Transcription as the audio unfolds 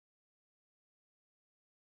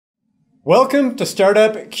Welcome to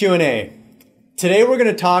Startup Q&A. Today we're going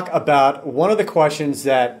to talk about one of the questions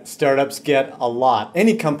that startups get a lot.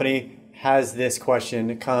 Any company has this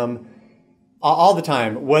question come all the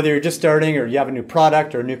time. Whether you're just starting or you have a new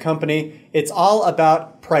product or a new company, it's all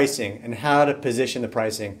about pricing and how to position the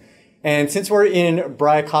pricing. And since we're in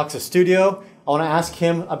Brian Cox's studio, I want to ask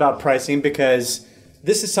him about pricing because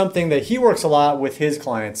this is something that he works a lot with his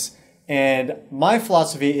clients. And my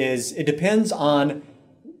philosophy is it depends on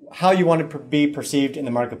how you want to be perceived in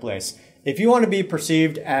the marketplace. If you want to be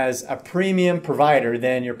perceived as a premium provider,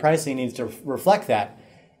 then your pricing needs to reflect that.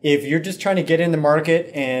 If you're just trying to get in the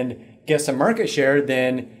market and get some market share,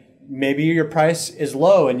 then maybe your price is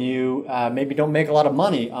low and you maybe don't make a lot of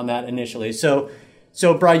money on that initially. So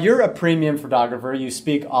Brian, you're a premium photographer. You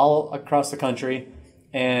speak all across the country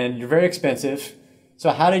and you're very expensive. So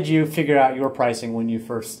how did you figure out your pricing when you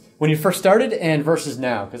first started and versus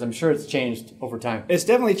now? Because I'm sure it's changed over time. It's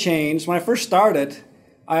definitely changed. When I first started,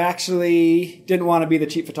 I actually didn't want to be the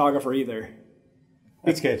cheap photographer either.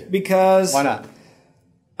 That's good. Because why not?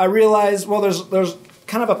 I realized, well, there's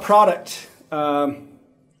kind of a product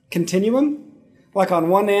continuum. Like on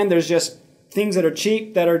one end, there's just things that are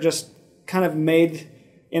cheap that are just kind of made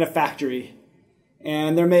in a factory.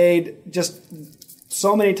 And they're made just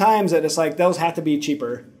so many times that it's like those have to be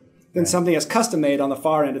cheaper than something that's custom made on the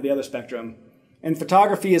far end of the other spectrum. And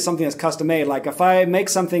photography is something that's custom made. Like if I make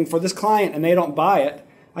something for this client and they don't buy it,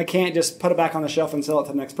 I can't just put it back on the shelf and sell it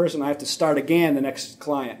to the next person. I have to start again the next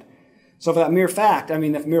client. So for that mere fact, the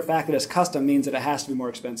mere fact that it's custom means that it has to be more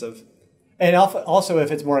expensive. And also if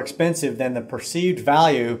it's more expensive, then the perceived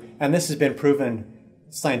value, and this has been proven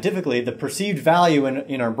scientifically, the perceived value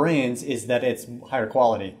in our brains is that it's higher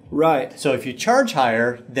quality. Right. So if you charge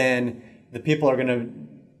higher, then the people are going to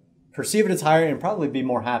perceive it as higher and probably be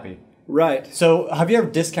more happy. Right. So have you ever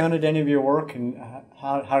discounted any of your work, and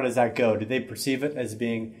how does that go? Do they perceive it as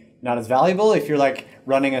being not as valuable if you're like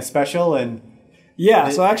running a special and... Yeah,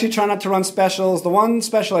 so I actually try not to run specials. The one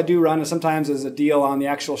special I do run is sometimes is a deal on the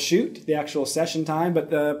actual shoot, the actual session time, but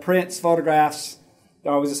the prints, photographs,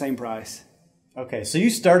 they're always the same price. Okay, so you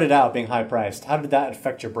started out being high priced. How did that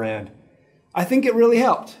affect your brand? I think it really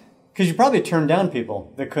helped. Because you probably turned down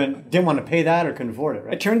people that didn't want to pay that or couldn't afford it,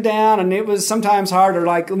 right? I turned down, and it was sometimes harder.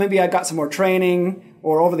 Like maybe I got some more training,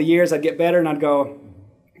 or over the years I'd get better, and I'd go,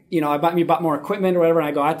 I bought more equipment or whatever, and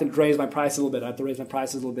I go, I have to raise my price a little bit. I have to raise my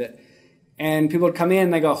prices a little bit. And people would come in,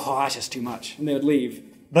 and they go, oh, that's just too much, and they would leave.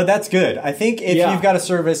 But that's good. I think if you've got a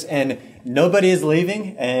service and nobody is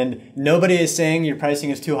leaving and nobody is saying your pricing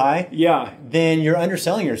is too high, then you're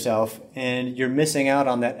underselling yourself and you're missing out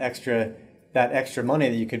on that extra money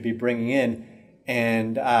that you could be bringing in,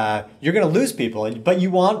 and you're going to lose people. But you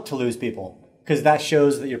want to lose people because that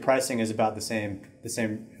shows that your pricing is about the same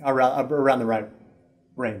around the right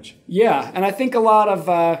range. Yeah, and I think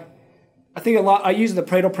I use the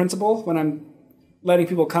Pareto principle when I'm letting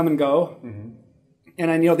people come and go. Mm-hmm. And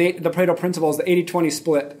I know the Pareto principle is the 80-20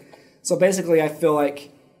 split. So basically I feel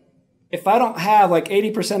like if I don't have like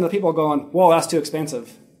 80% of the people going, whoa, that's too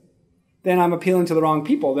expensive, then I'm appealing to the wrong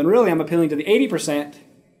people. Then really I'm appealing to the 80%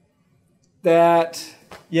 that...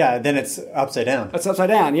 Yeah, then it's upside down. It's upside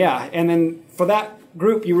down, yeah. And then for that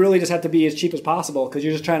group, you really just have to be as cheap as possible because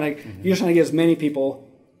you're just trying to get as many people.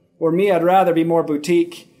 Or me, I'd rather be more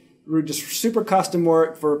boutique, just super custom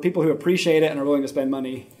work for people who appreciate it and are willing to spend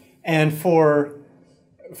money. And for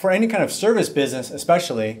any kind of service business,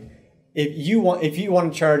 especially, if you want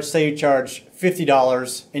to charge, say you charge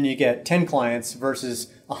 $50 and you get 10 clients versus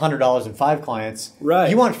 $100 and 5 clients, right?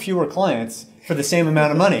 You want fewer clients for the same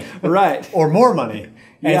amount of money, right? Or more money.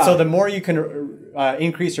 And so the more you can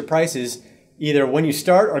increase your prices, either when you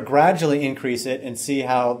start or gradually increase it and see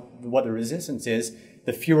what the resistance is,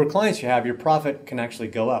 the fewer clients you have, your profit can actually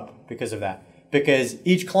go up because of that. Because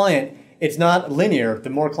each client, it's not linear. The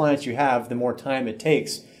more clients you have, the more time it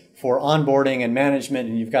takes for onboarding and management,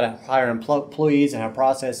 and you've got to hire employees and have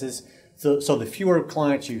processes. So the fewer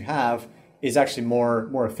clients you have is actually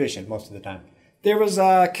more efficient most of the time. There was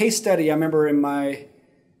a case study I remember in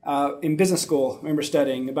business school. I remember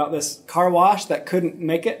studying about this car wash that couldn't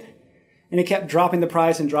make it, and he kept dropping the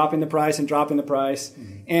price and dropping the price and dropping the price.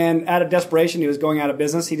 Mm-hmm. And out of desperation, he was going out of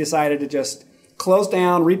business. He decided to just close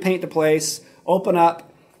down, repaint the place, open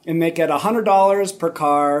up, and make it $100 per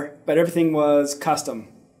car, but everything was custom.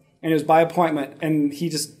 And it was by appointment, and he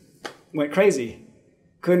just went crazy.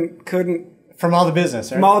 Couldn't from all the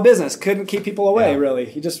business, right? From all the business. Couldn't keep people away, really.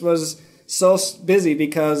 He just was so busy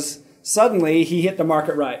because suddenly he hit the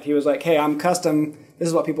market right. He was like, hey, I'm custom. This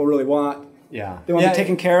is what people really want. Yeah. They want to be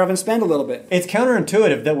taken care of and spend a little bit. It's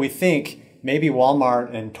counterintuitive that we think maybe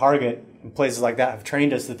Walmart and Target and places like that have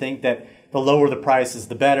trained us to think that the lower the price is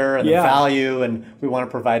the better and the value, and we want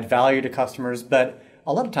to provide value to customers. But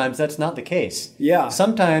a lot of times that's not the case. Yeah.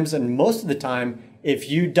 Sometimes, and most of the time, if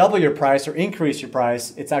you double your price or increase your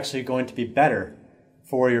price, it's actually going to be better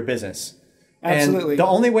for your business. Absolutely. And the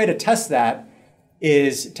only way to test that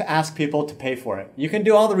is to ask people to pay for it. You can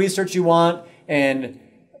do all the research you want and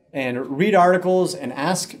read articles and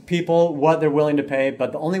ask people what they're willing to pay,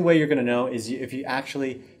 but the only way you're going to know is if you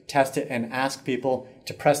actually test it and ask people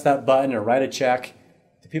to press that button or write a check.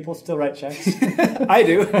 Do people still write checks? I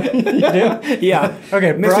do. You do? Yeah.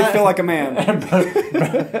 Okay. Makes me feel like a man.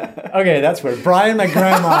 Okay, that's weird. Brian, my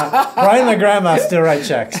grandma still write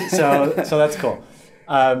checks, so that's cool.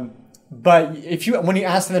 But when you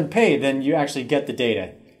ask them to pay, then you actually get the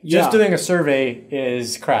data. Just doing a survey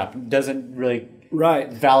is crap. It doesn't really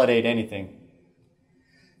validate anything.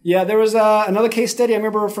 Yeah, there was another case study I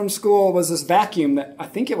remember from school was this vacuum that I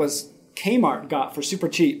think it was Kmart got for super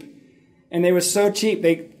cheap. And they were so cheap,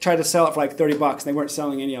 they tried to sell it for like $30 and they weren't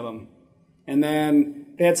selling any of them. And then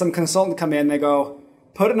they had some consultant come in, they go,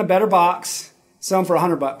 put it in a better box, sell them for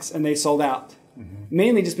 $100, and they sold out. Mm-hmm.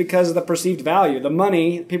 Mainly just because of the perceived value. The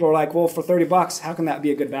money, people were like, well, for $30, how can that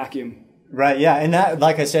be a good vacuum? Right, yeah. And that,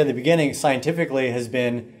 like I said at the beginning, scientifically has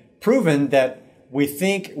been proven that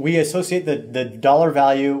we associate the dollar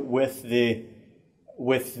value with the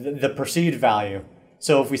perceived value.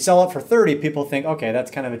 So if we sell it for 30, people think, okay, that's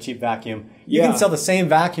kind of a cheap vacuum. You can sell the same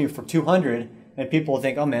vacuum for 200, and people will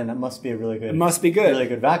think, oh man, that must be a really good. It must be good. Really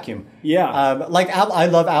good vacuum. Yeah. Like I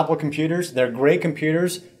love Apple computers. They're great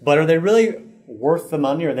computers, but are they really worth the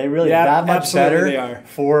money? Are they really that much better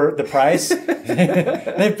for the price?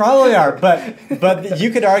 They probably are, but you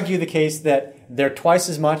could argue the case that they're twice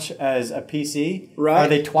as much as a PC. Right. Are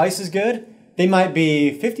they twice as good? They might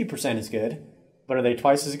be 50% as good. But are they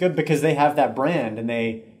twice as good? Because they have that brand and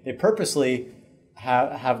they purposely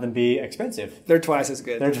have them be expensive. They're twice as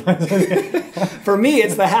good. They're twice as good. For me,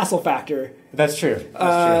 it's the hassle factor. That's true.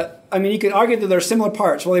 That's true. I mean, you could argue that they're similar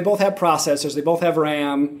parts. Well, they both have processors. They both have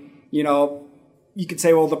RAM. You know, you could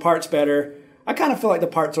say, well, the part's better. I kind of feel like the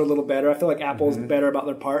parts are a little better. I feel like Apple's better about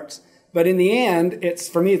their parts. But in the end,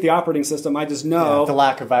 for me, it's the operating system. I just know the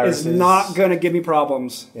lack of viruses is not going to give me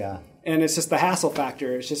problems. Yeah. And it's just the hassle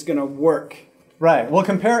factor. It's just going to work. Right. Well,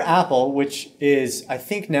 compare Apple, which is, I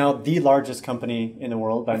think, now the largest company in the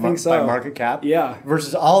world by market cap,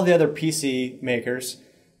 versus all the other PC makers.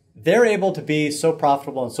 They're able to be so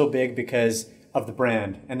profitable and so big because of the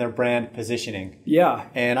brand and their brand positioning. Yeah.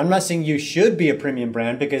 And I'm not saying you should be a premium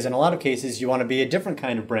brand, because in a lot of cases you want to be a different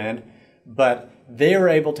kind of brand, but they were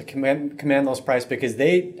able to command those prices because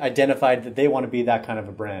they identified that they want to be that kind of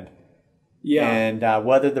a brand. Yeah. And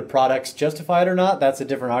whether the products justify it or not, that's a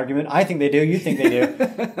different argument. I think they do. You think they do.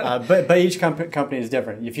 But each company is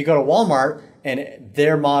different. If you go to Walmart and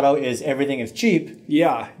their motto is everything is cheap,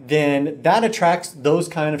 then that attracts those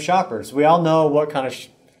kind of shoppers. We all know what kind of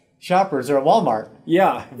shoppers are at Walmart.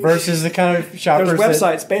 Yeah. Versus the kind of shoppers. There's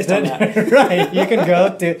websites based on that. Right. You can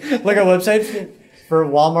go to look at websites for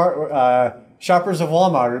Walmart, shoppers of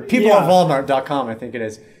Walmart, or peopleofwalmart.com, I think it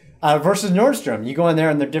is. Versus Nordstrom. You go in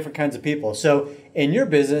there and they're different kinds of people. So in your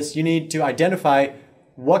business, you need to identify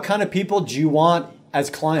what kind of people do you want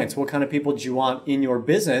as clients, what kind of people do you want in your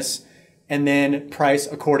business, and then price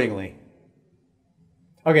accordingly.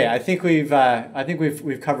 Okay, I think we've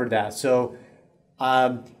covered that. So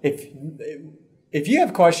if you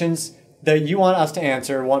have questions that you want us to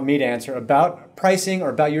answer, want me to answer about pricing or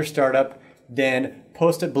about your startup, then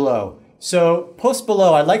post it below. So post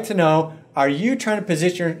below. I'd like to know, are you trying to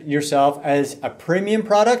position yourself as a premium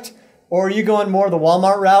product, or are you going more the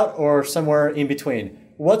Walmart route or somewhere in between?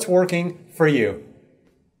 What's working for you?